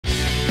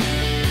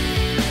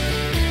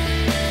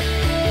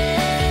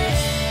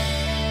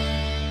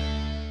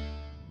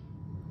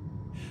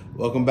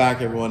Welcome back,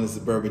 everyone. This is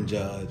the Bourbon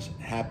Judge.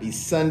 Happy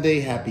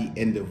Sunday, happy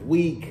end of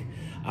week.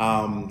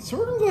 So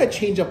we're gonna go ahead and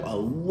change up a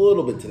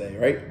little bit today,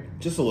 right?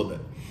 Just a little bit.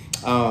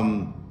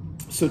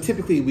 So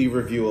typically we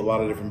review a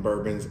lot of different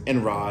bourbons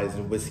and ryes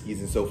and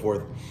whiskeys and so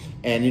forth.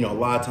 And a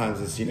lot of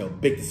times it's,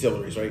 big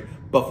distilleries, right?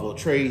 Buffalo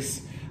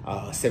Trace,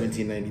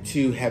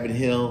 1792, Heaven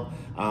Hill.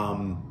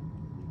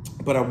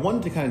 But I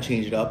wanted to kind of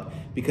change it up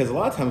because a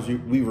lot of times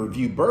we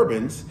review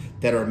bourbons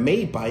that are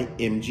made by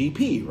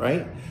MGP,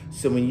 right?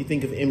 So when you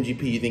think of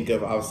MGP, you think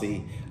of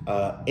obviously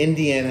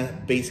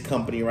Indiana-based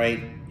company,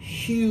 right?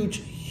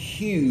 Huge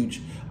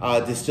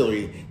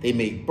distillery. They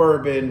make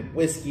bourbon,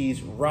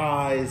 whiskeys,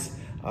 ryes,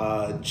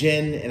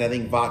 gin, and I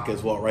think vodka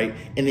as well, right?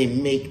 And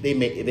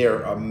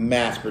they're a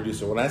mass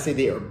producer. When I say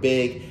they are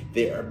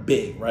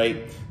big,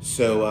 right?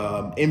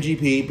 So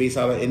MGP, based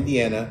out of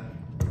Indiana,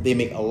 they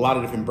make a lot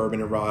of different bourbon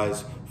and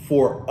ryes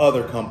for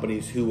other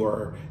companies who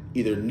are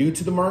either new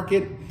to the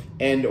market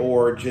and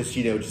or just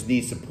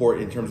need support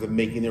in terms of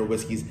making their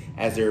whiskeys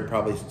as they're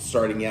probably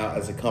starting out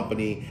as a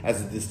company,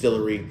 as a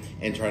distillery,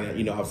 and trying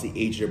to obviously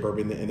age their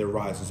bourbon and their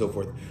ryes and so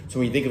forth. So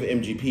when you think of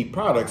MGP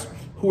products,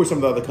 who are some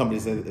of the other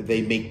companies that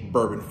they make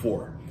bourbon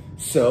for?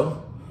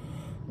 So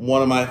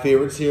one of my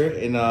favorites here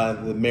in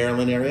the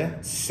Maryland area,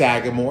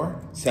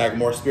 Sagamore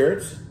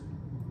Spirits.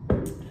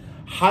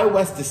 High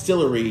West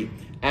Distillery,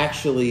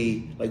 actually,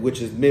 which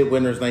is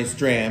Midwinter's Nice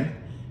Dram,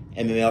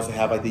 and then they also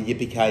have the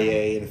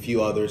Yippee-Ki-Yay and a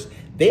few others.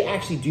 They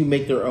actually do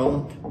make their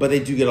own, but they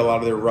do get a lot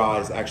of their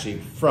ryes actually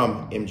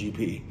from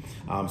MGP.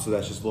 So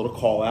that's just a little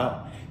call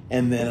out.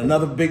 And then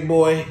another big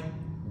boy,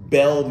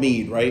 Belle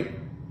Meade, right?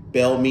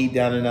 Belle Meade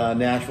down in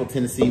Nashville,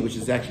 Tennessee, which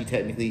is actually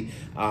technically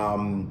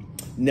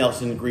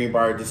Nelson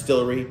Greenbrier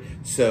Distillery.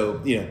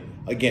 So,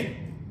 again,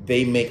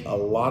 they make a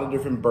lot of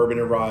different bourbon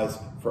and ryes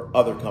for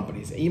other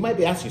companies. And you might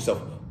be asking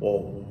yourself, well,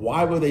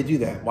 why would they do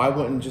that? Why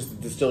wouldn't just the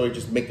distillery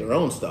just make their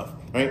own stuff,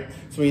 right?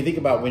 So when you think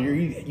about when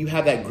you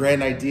have that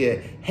grand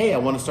idea, hey, I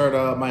want to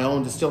start my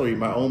own distillery,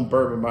 my own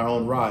bourbon, my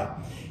own rye,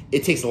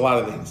 it takes a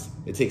lot of things.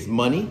 It takes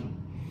money,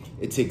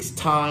 it takes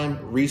time,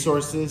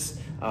 resources.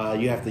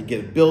 You have to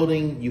get a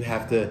building, you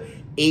have to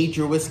age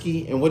your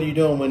whiskey. And what are you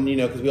doing when,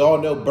 because we all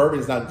know bourbon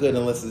is not good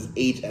unless it's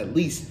aged at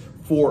least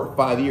 4 or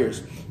 5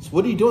 years. So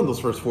what are you doing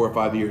those first 4 or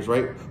 5 years,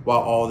 right?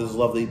 While all this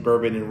lovely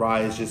bourbon and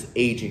rye is just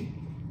aging.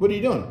 What are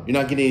you doing? You're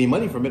not getting any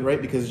money from it,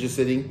 right? Because it's just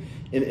sitting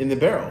in the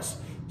barrels.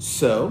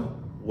 So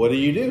what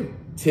do?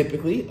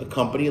 Typically, a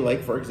company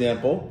like, for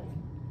example,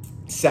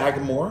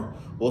 Sagamore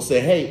will say,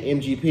 hey,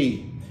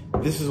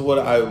 MGP, this is what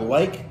I would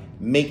like.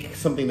 Make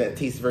something that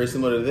tastes very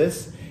similar to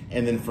this.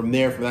 And then from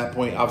that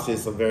point, obviously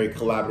it's a very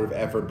collaborative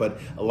effort,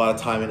 but a lot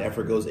of time and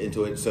effort goes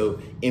into it.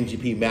 So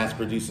MGP mass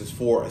produces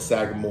for a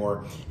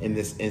Sagamore in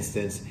this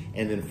instance.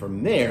 And then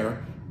from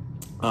there,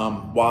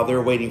 while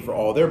they're waiting for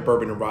all their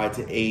bourbon and rye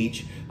to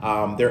age,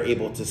 they're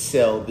able to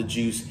sell the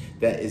juice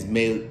that is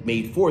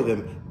made for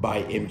them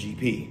by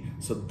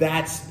MGP. So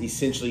that's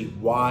essentially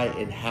why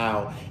and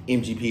how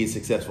MGP is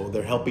successful.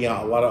 They're helping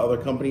out a lot of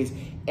other companies,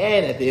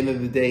 and at the end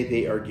of the day,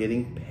 they are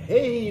getting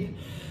paid.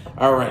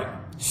 All right,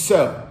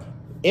 so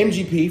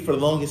MGP, for the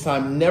longest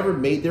time, never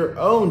made their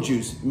own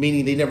juice,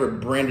 meaning they never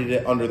branded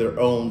it under their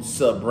own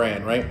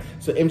sub-brand, right?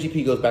 So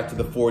MGP goes back to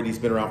the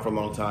 40s, been around for a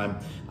long time,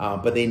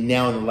 but they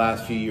now, in the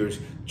last few years,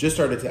 just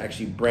started to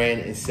actually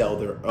brand and sell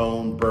their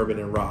own bourbon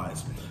and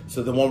ryes.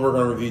 So the one we're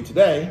going to review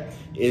today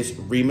is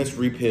Remus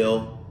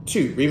Repeal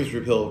II, Remus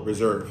Repeal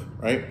Reserve,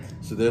 right?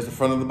 So there's the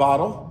front of the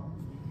bottle,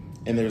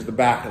 and there's the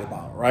back of the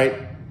bottle,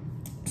 right?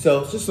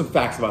 So it's just some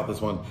facts about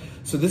this one.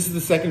 So this is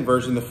the second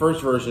version. The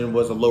first version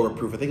was a lower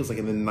proof. I think it was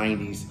in the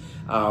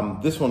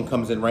 90s. This one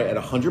comes in right at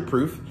 100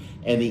 proof,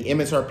 and the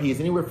MSRP is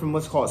anywhere from,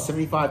 let's call it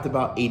 75 to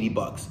about 80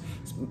 bucks.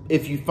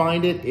 If you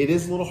find it, it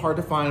is a little hard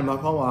to find, I'm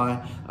not gonna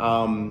lie.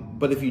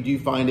 But if you do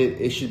find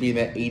it, it should be in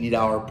that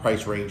 $80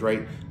 price range,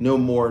 right? No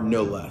more,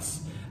 no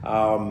less.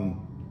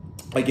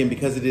 Again,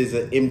 because it is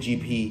an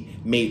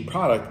MGP made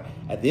product,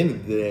 at the end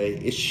of the day,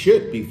 it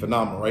should be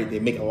phenomenal, right? They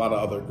make a lot of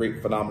other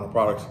great, phenomenal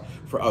products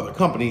for other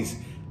companies.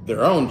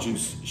 Their own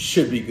juice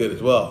should be good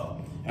as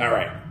well. All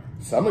right,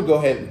 so I'm gonna go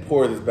ahead and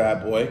pour this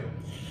bad boy.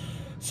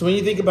 So when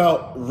you think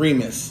about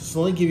Remus,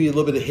 so let me give you a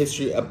little bit of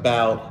history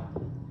about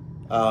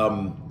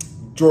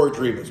George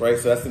Remus, right?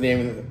 So that's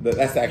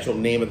that's the actual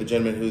name of the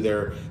gentleman who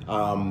they're,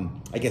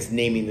 I guess,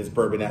 naming this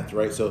bourbon after,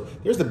 right? So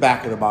there's the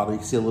back of the bottle. You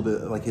can see a little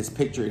bit like his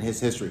picture and his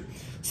history.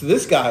 So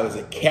this guy was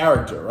a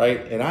character,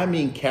 right? And I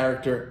mean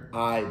character,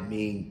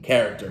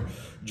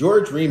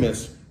 George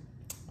Remus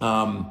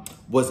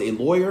was a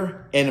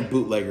lawyer and a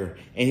bootlegger,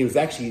 and he was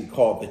actually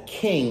called the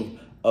king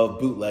of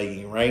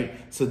bootlegging, right?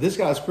 So this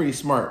guy was pretty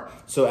smart.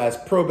 So as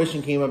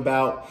Prohibition came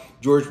about,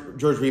 George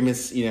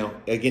Remus,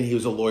 again, he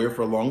was a lawyer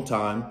for a long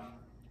time,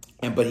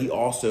 but he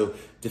also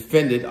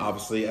defended,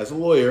 obviously, as a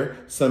lawyer,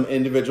 some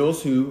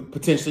individuals who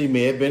potentially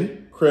may have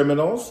been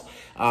criminals.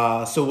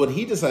 So what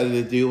he decided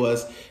to do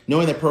was,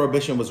 knowing that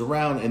Prohibition was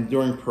around, and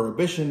during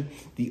Prohibition,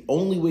 the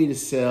only way to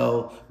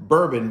sell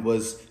bourbon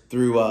was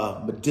through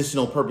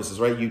medicinal purposes,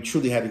 right? You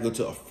truly had to go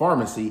to a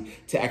pharmacy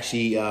to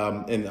actually,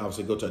 and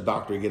obviously go to a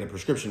doctor to get a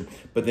prescription,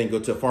 but then go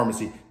to a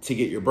pharmacy to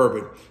get your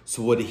bourbon.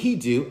 So what did he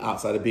do,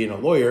 outside of being a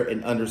lawyer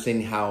and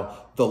understanding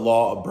how the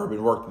law of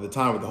bourbon worked at the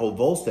time with the whole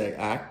Volstead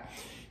Act?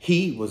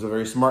 He was a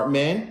very smart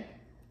man.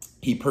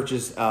 He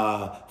purchased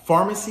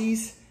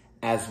pharmacies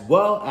as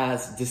well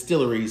as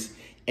distilleries,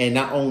 and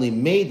not only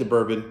made the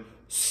bourbon,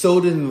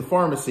 sold it in the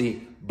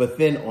pharmacy, but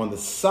then on the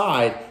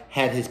side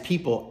had his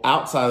people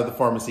outside of the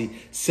pharmacy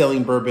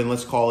selling bourbon,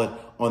 let's call it,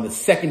 on the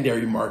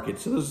secondary market.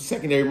 So there was a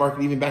secondary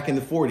market even back in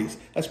the 40s.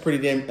 That's pretty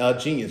damn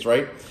genius,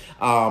 right?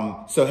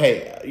 So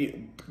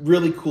hey,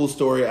 really cool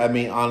story. I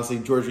mean, honestly,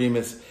 George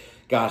Remus,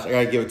 gosh, I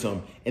gotta give it to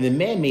him. And the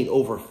man made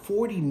over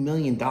 $40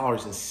 million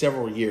in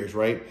several years,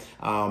 right?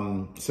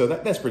 So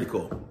that's pretty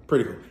cool,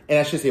 pretty cool. And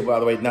I should say, by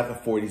the way, not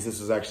the 40s. This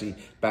was actually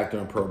back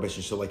during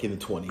Prohibition, so like in the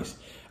 20s.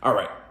 All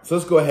right, so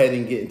let's go ahead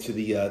and get into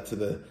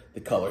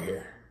the color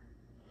here.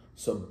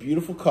 So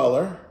beautiful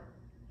color.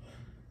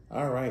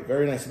 All right,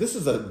 very nice. So this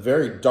is a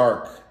very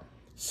dark.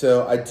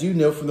 So I do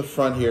know from the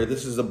front here,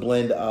 this is a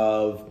blend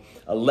of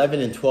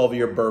 11 and 12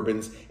 year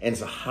bourbons, and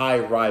it's a high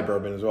rye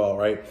bourbon as well,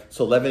 right?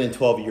 So 11 and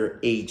 12 year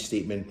age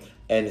statement,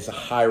 and it's a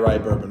high rye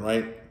bourbon,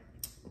 right?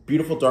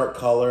 Beautiful dark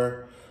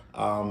color.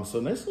 So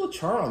nice little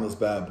char on this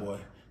bad boy.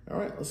 All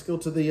right, let's go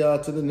to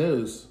the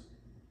nose.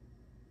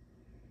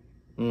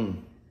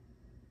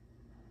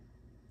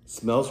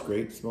 Smells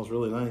great. Smells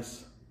really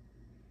nice.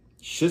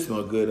 Should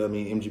smell good. I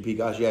mean, MGP,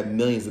 gosh, you have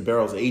millions of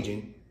barrels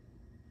aging.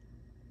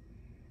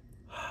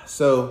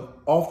 So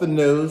off the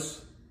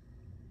nose,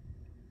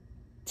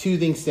 two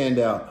things stand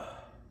out.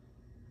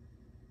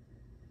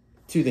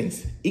 Two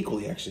things,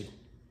 equally actually.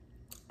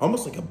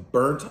 Almost like a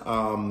burnt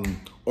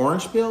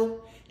orange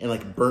peel and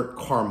like burnt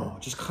caramel,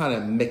 just kind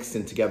of mixed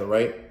in together,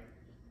 right?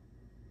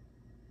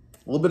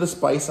 A little bit of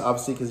spice,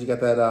 obviously, because you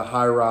got that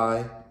high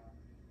rye.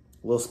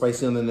 A little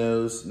spicy on the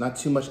nose, not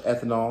too much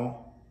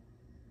ethanol.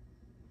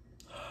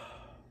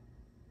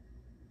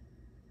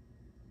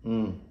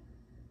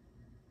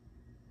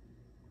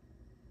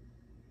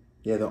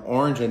 Yeah, the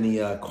orange and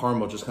the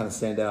caramel just kind of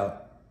stand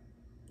out.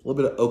 A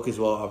little bit of oak as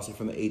well, obviously,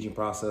 from the aging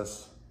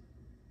process.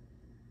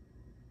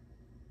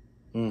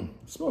 It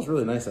smells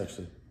really nice,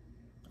 actually.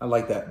 I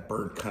like that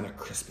burnt kind of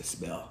crispy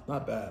smell.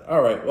 Not bad.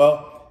 All right,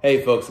 well,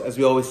 hey, folks, as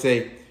we always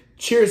say,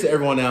 cheers to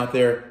everyone out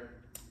there.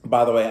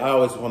 By the way, I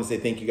always want to say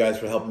thank you guys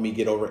for helping me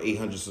get over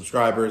 800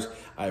 subscribers.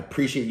 I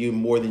appreciate you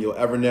more than you'll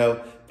ever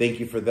know. Thank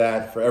you for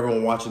that. For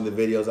everyone watching the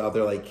videos out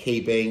there like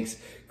K Banks,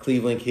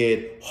 Cleveland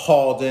Kid,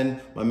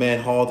 Halden, my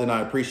man Halden,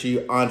 I appreciate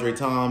you. Andre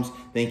Toms,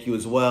 thank you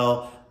as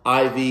well.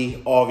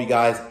 Ivy, all of you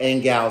guys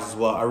and gals as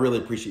well. I really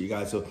appreciate you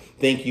guys. So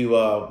thank you,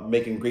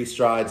 making great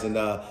strides, and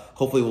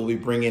hopefully we'll be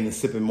bringing and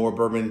sipping more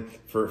bourbon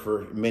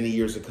for many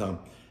years to come.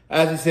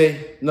 As we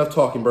say, enough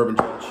talking, Bourbon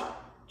Judge.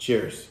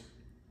 Cheers.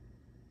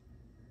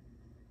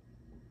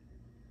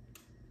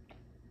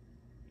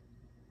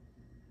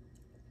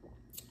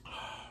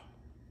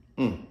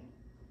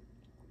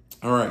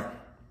 All right.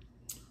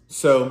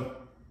 So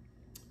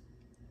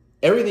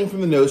everything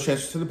from the nose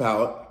transfers to the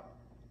palate.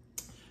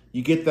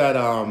 You get that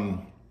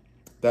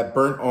that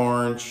burnt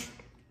orange,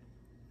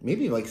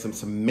 maybe like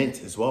some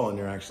mint as well in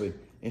there, actually.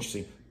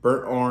 Interesting.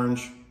 Burnt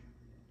orange,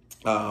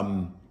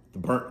 the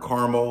burnt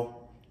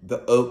caramel,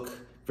 the oak,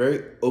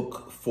 very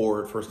oak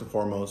forward first and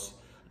foremost.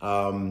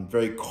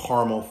 Very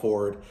caramel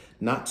forward.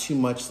 Not too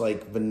much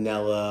like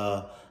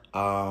vanilla.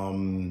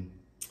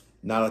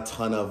 Not a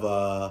ton of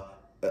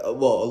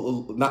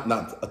well,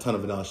 not a ton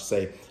of vanilla, I should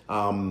say.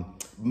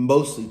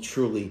 Mostly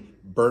truly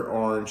burnt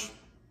orange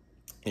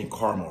and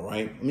caramel,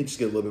 right? Let me just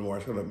get a little bit more. I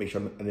just want to make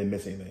sure I didn't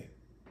miss anything.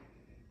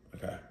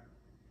 Okay.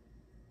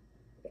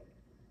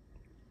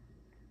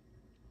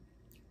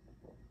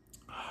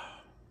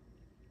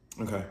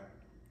 Okay.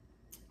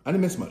 I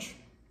didn't miss much.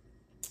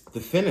 The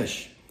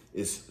finish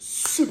is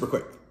super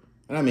quick.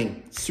 And I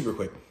mean super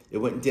quick. It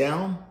went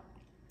down,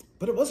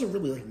 but it wasn't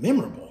really like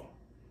memorable.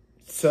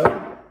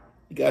 So,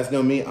 you guys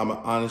know me. I'm an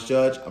honest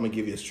judge. I'm going to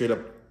give you a straight up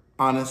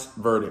honest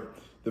verdict.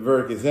 The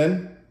verdict is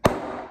in.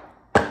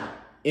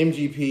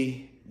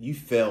 MGP, you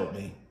failed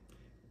me.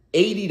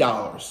 $80.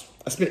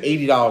 I spent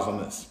 $80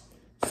 on this.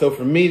 So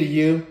from me to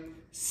you,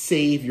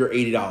 save your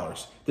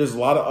 $80. There's a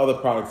lot of other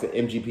products that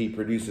MGP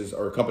produces,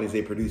 or companies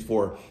they produce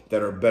for,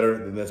 that are better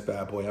than this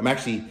bad boy. I'm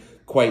actually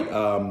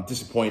quite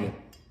disappointed.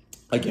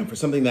 Again, for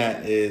something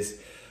that is,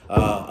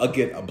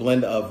 again, a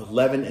blend of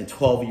 11 and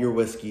 12 year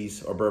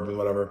whiskeys or bourbon,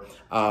 whatever,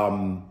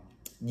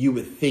 you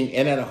would think,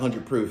 and at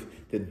 100 proof,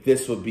 that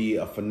this would be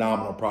a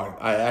phenomenal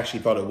product. I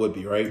actually thought it would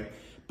be, right?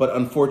 But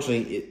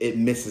unfortunately, it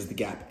misses the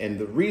gap. And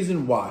the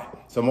reason why,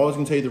 so I'm always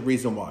gonna tell you the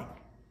reason why.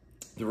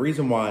 The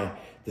reason why,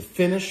 the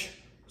finish,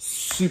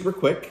 super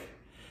quick.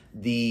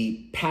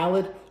 The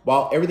palate,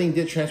 while everything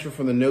did transfer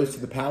from the nose to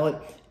the palate,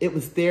 it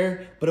was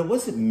there, but it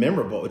wasn't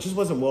memorable. It just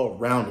wasn't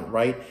well-rounded,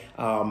 right?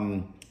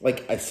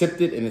 Like I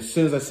sipped it, and as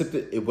soon as I sipped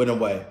it, it went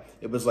away.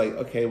 It was like,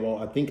 okay, well,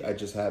 I think I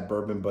just had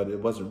bourbon, but it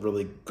wasn't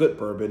really good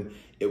bourbon.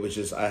 It was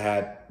just, I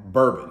had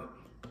bourbon.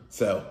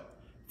 So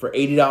for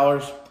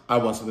 $80, I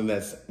want something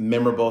that's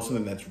memorable,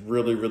 something that's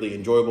really, really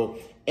enjoyable,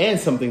 and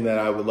something that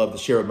I would love to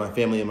share with my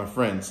family and my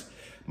friends.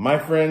 My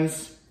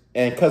friends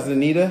and cousin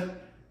Anita,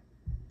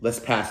 let's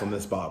pass on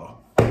this bottle.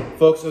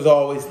 Folks, as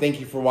always, thank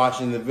you for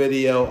watching the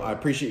video. I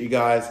appreciate you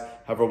guys.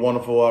 Have a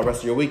wonderful rest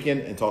of your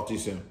weekend, and talk to you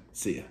soon.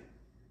 See ya.